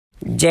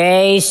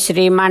जय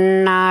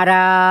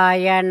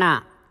Sriman Narayana.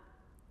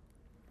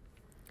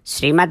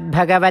 Shrimad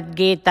Bhagavad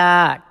Gita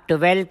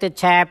 12th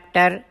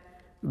chapter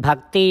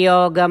भक्ति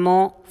योगमु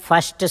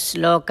first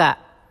sloka.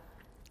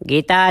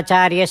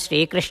 गीताचार्य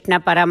Shri Krishna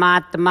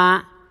परमात्मा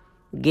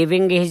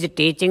giving his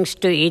teachings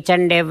to each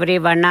and every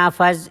one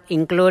of us,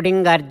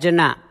 including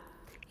Arjuna.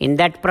 In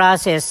that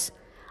process,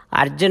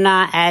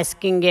 Arjuna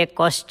asking a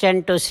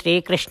question to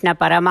Sri Krishna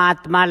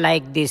Paramatma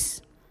like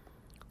this: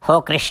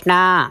 "Oh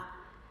Krishna,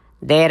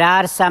 there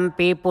are some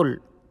people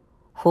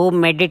who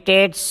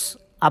meditates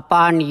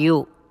upon you.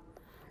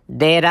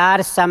 There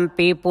are some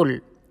people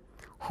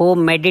who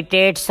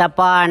meditates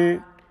upon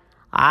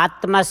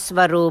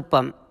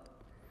Atmasvarupam.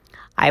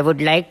 I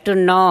would like to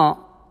know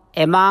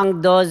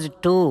among those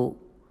two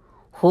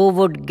who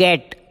would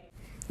get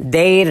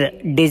their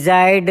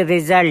desired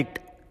result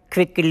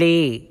quickly."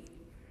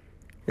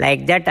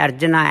 Like that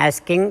Arjuna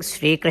asking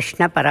Sri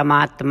Krishna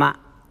Paramatma.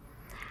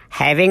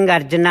 Having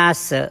Arjuna's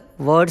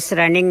words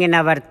running in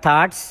our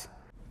thoughts,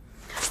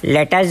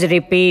 let us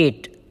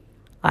repeat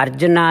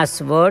Arjuna's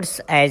words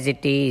as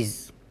it is.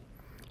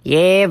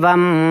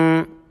 Evam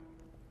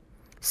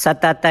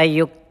satata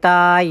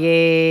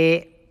yuktaye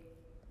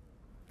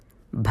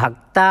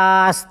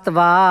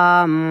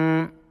bhaktastvam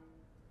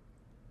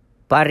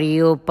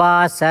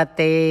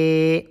paryupasate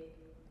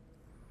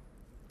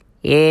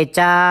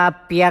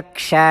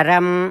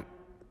echapyaksharam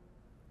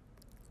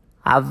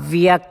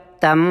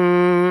avyaktam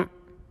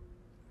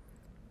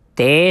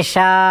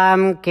तेषां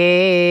के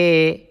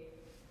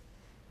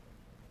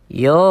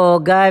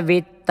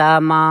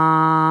योगवित्तमाः।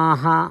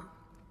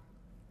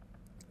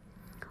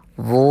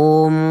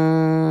 Om.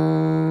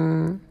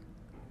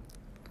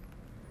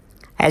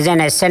 As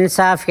an essence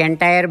of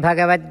entire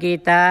Bhagavad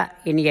Gita,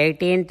 in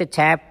 18th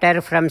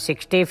chapter from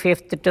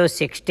 65th to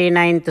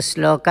 69th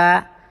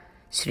sloka,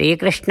 Sri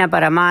Krishna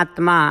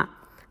Paramatma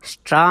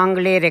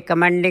strongly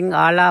recommending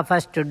all of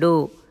us to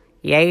do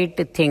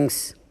 8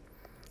 things.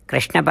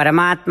 Krishna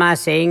Paramatma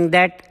saying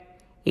that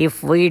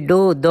if we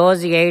do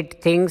those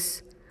 8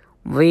 things,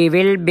 we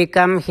will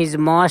become his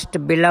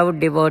most beloved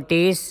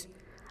devotees,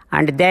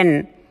 and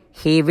then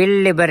he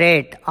will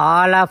liberate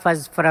all of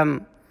us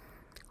from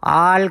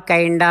all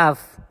kind of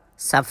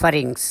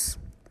sufferings.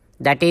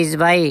 That is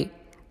why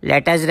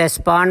let us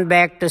respond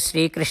back to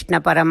Sri Krishna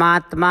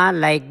Paramatma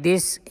like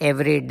this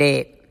every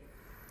day.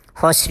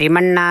 "Oh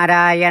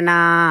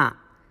Srimannarayana,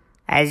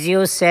 as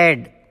you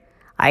said,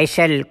 I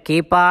shall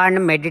keep on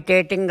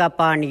meditating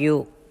upon you.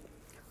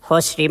 Oh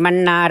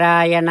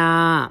Srimannarayana,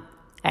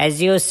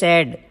 as you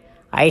said,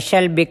 I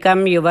shall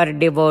become your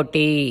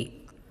devotee.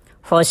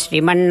 Oh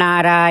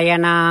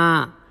Srimannarayana,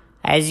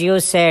 as you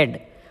said,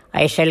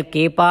 I shall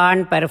keep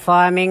on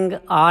performing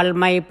all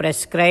my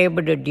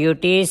prescribed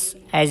duties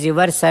as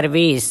your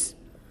service.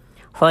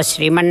 Oh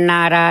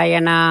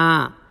Srimannarayana,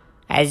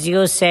 as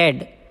you said,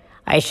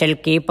 I shall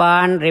keep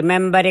on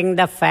remembering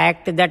the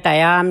fact that I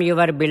am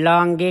your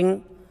belonging,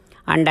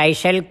 and I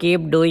shall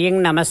keep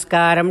doing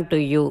namaskaram to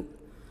you.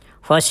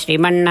 For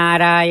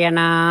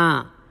Srimannarayana,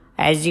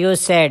 as you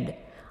said,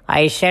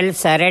 I shall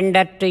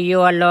surrender to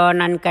you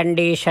alone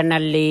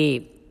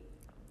unconditionally.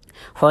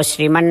 For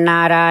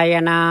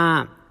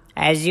Srimannarayana,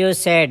 as you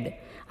said,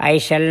 I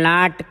shall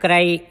not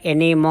cry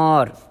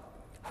anymore.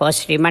 For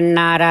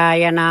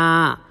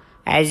Srimannarayana,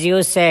 as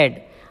you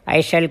said,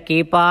 I shall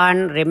keep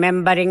on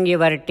remembering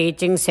your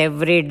teachings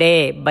every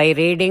day by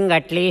reading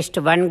at least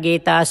one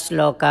Gita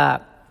sloka.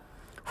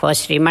 For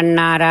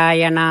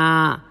Srimannarayana,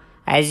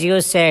 as you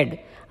said,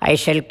 I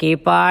shall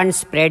keep on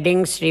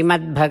spreading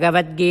Srimad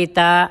Bhagavad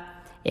Gita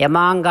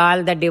among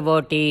all the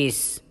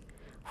devotees.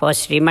 For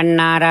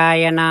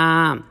Srimannarayana,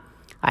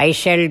 I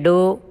shall do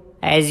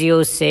as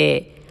you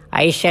say.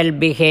 I shall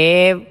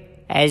behave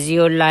as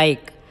you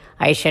like.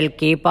 I shall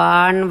keep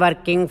on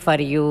working for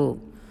you.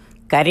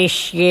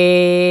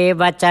 Karishye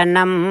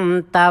vachanam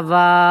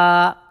tava."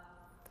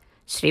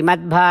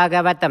 Srimad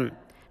Bhagavatam.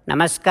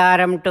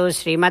 Namaskaram to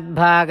Srimad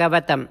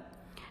Bhagavatam.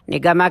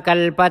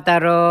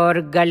 Nigamakalpataror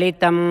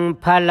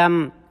phalam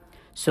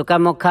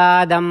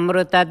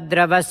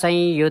sukamukhadamrutadrava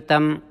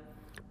sanyutam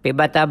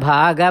pibata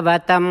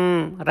Bhagavatam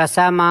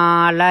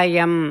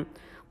rasamalayam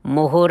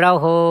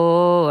muhuraho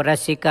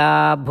rasika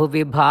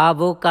bhuvi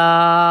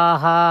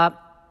bhavukaha.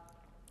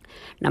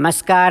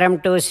 Namaskaram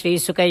to Sri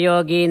Sukha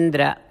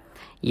Yogindra.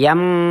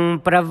 Yam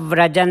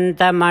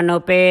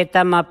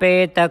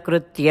pravrajantamanupeta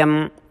krutyam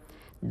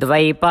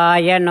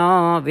द्वैपायनो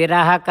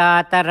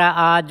विरहकातर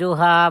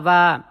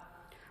आजुहावा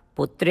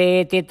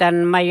पुत्रेति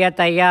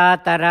तन्मयतया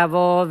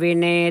तरवो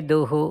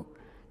विनेदुः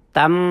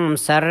तं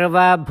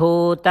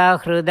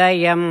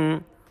सर्वभूतहृदयं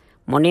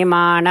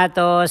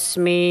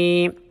मुनिमानतोऽस्मि.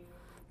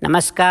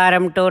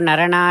 नमस्कारं to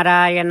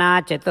Narnarayan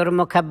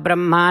चतुर्मुख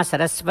ब्रह्मा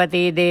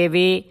सरस्वती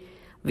देवी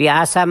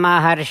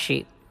व्यासमहर्षि.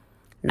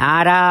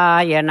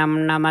 नारायणं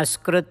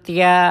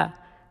नमस्कृत्य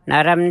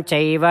नरं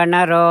चैव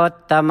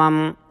नरोत्तमं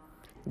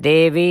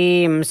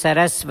देवीं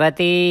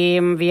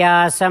सरस्वतीं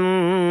व्यासं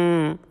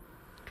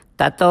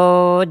ततो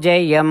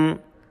जयम्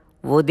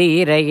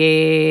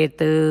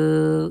उदीरयेत्.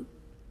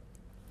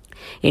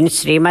 In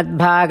Srimad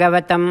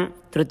Bhagavatam,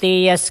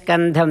 Tritiya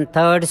Skandham,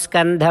 3rd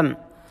Skandham,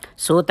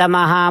 Suta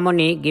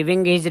Mahamuni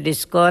giving his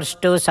discourse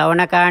to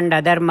Saunaka and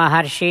other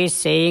Maharshis,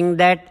 saying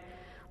that,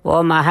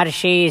 O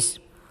Maharshis,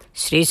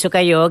 Sri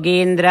Sukha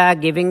Yogindra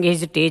giving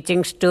his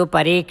teachings to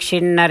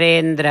Parikshin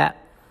Narendra,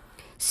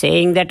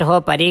 saying that,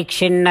 O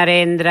Parikshin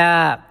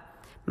Narendra,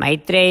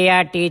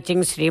 Maitreya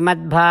teaching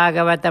Srimad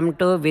Bhagavatam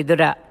to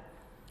Vidura.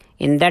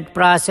 In that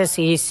process,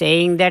 he is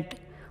saying that,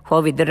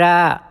 O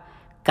Vidura,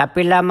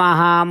 Kapila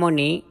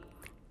Mahamuni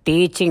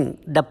teaching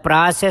the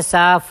process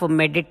of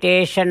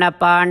meditation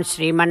upon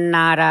Sriman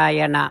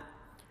Narayana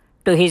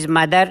to his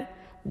mother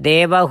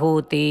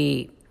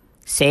Devahuti,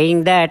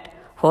 saying that,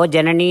 O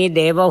Janani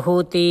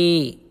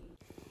Devahuti,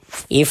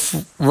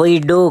 if we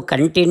do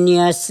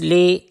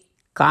continuously,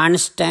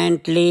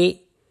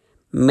 constantly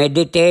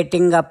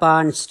meditating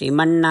upon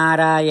Sriman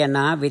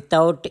Narayana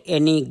without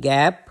any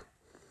gap,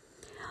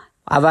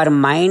 our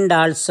mind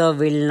also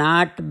will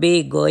not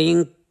be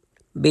going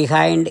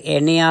behind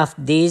any of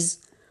these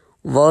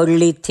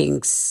worldly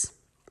things.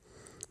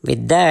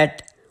 With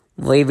that,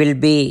 we will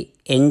be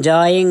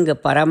enjoying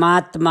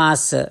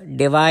Paramatma's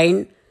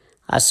divine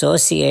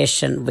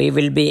association. We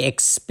will be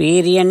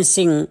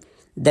experiencing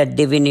the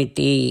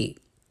divinity.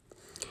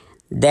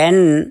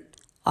 Then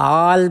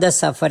all the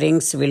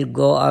sufferings will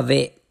go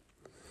away.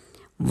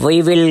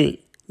 We will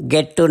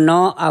get to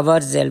know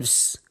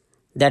ourselves.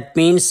 That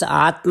means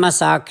Atma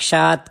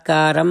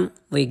Sakshatkaram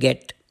we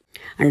get.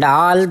 And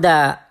all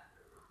the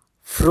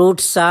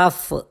fruits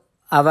of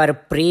our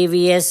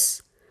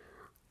previous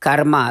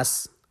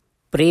karmas,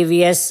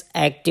 previous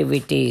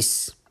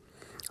activities,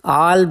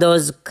 all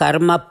those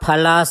karma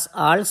phalas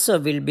also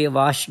will be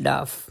washed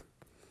off.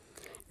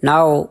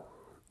 Now,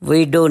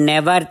 we do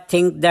never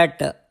think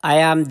that I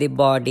am the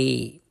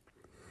body.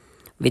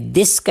 With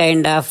this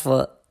kind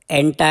of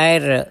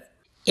entire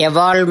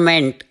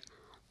evolvement,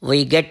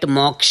 we get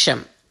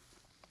moksham.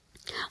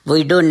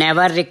 We do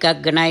never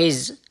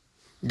recognize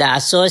the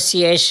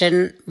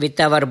association with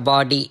our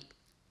body.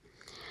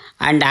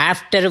 And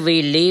after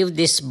we leave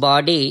this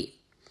body,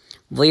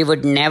 we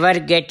would never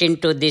get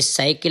into this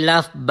cycle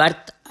of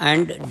birth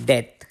and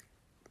death.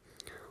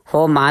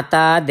 O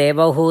Mata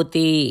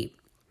Devahuti,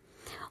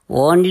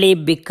 only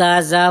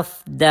because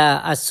of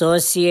the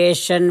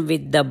association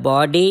with the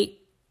body,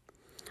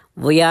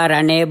 we are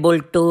unable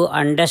to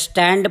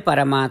understand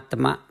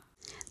Paramatma.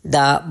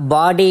 The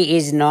body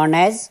is known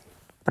as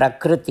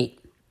Prakriti.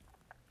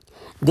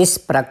 This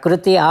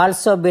Prakriti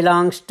also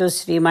belongs to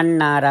Sriman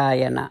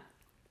Narayana.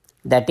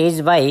 That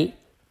is why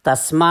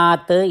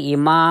Tasmat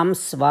imam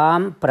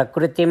swam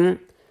prakritim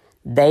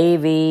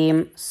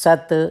daivim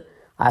sat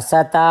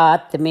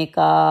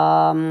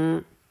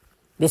asatatmikam.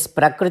 This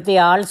Prakriti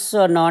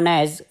also known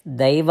as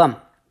Daivam.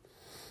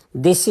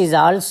 This is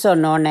also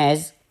known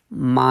as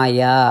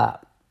Maya.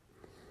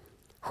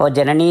 O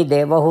Janani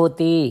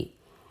Devahuti,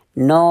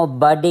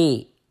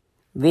 nobody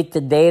with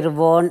their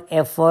own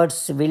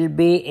efforts will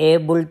be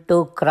able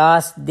to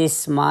cross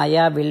this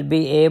Maya, will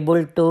be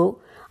able to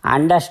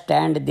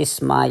understand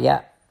this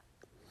Maya.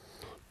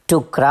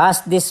 To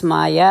cross this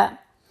Maya,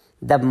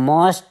 the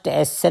most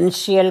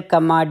essential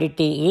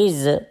commodity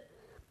is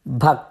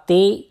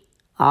bhakti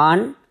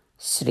on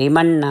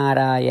Sriman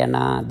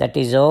Narayana. That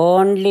is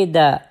only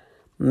the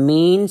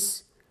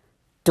means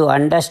to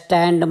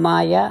understand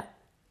Maya,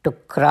 to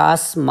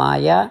cross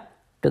Maya,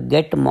 to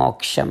get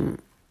moksham.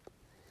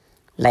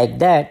 Like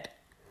that,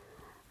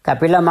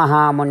 Kapila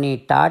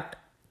Mahamuni taught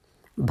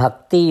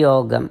Bhakti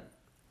Yogam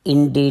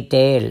in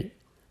detail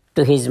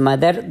to his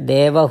mother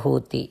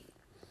Devahuti.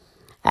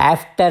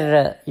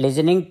 After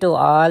listening to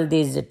all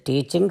these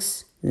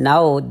teachings,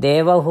 now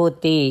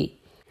Devahuti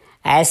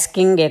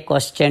asking a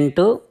question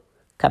to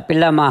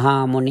Kapila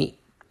Mahamuni.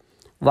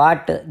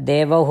 What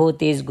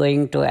Devahuti is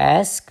going to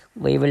ask,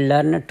 we will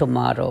learn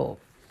tomorrow.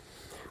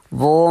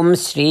 Om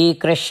Shri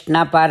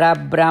Krishna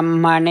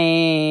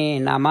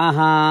Parabrahmane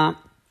Namaha.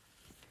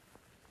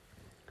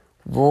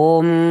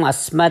 Om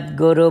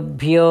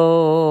Asmadgurubhyo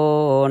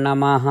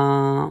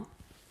Namaha.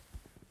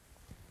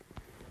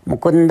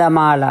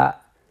 Mukundamala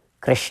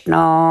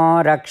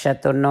Krishna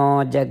Rakshatu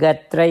no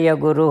Jagatraya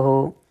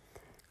Guruhu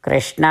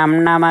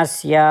Krishnam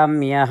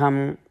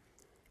Namasyamyaham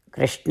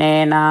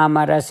Krishne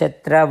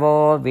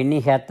Namarasetravo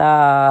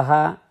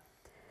Vinihataha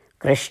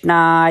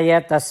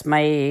Krishnaya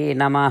Tasmai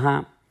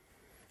Namaha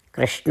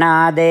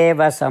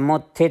Krishnadeva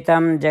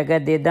Samuthitam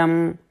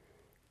Jagadidam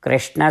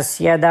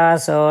Krishnasya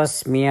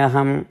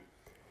Dasosmyaham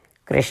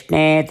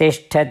Krishne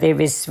Tishtati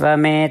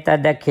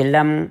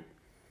Visvametadakhilam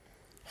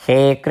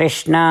He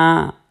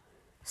Krishna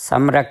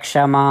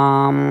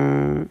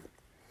Samrakshamam.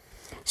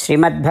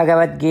 Srimad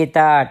Bhagavad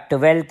Gita,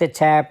 12th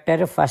chapter,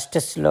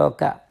 1st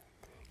sloka.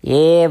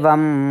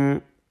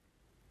 Evam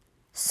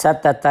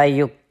satata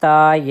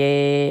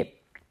yuktaye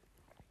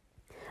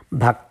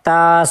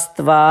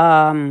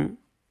bhaktastvam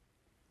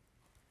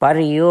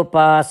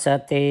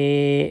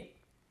paryupasate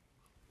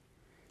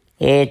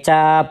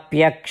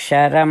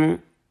echapyaksharam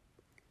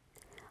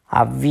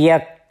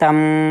avyaktam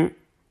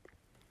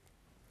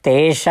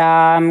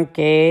tesham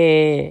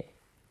ke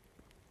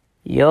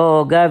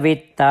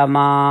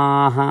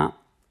योगवित्तमाः।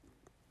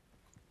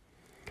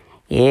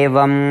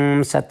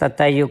 एवं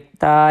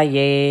सततयुक्ता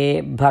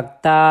ये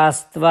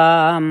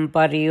भक्तास्त्वां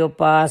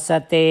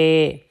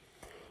पर्युपासते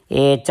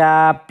ये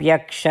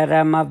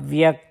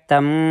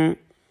चाप्यक्षरमव्यक्तं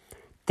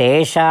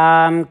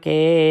तेषां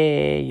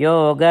के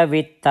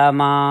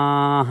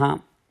योगवित्तमाः।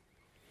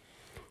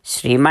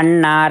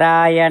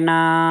 श्रीमन्नारायण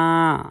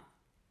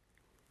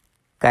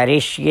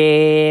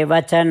करिष्ये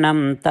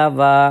वचनं तव।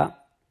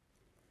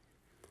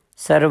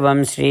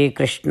 सर्वं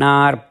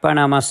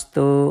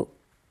श्रीकृष्णार्पणमस्तु।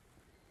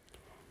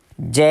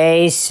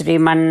 जय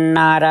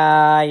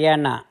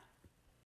श्रीमन्नारायण।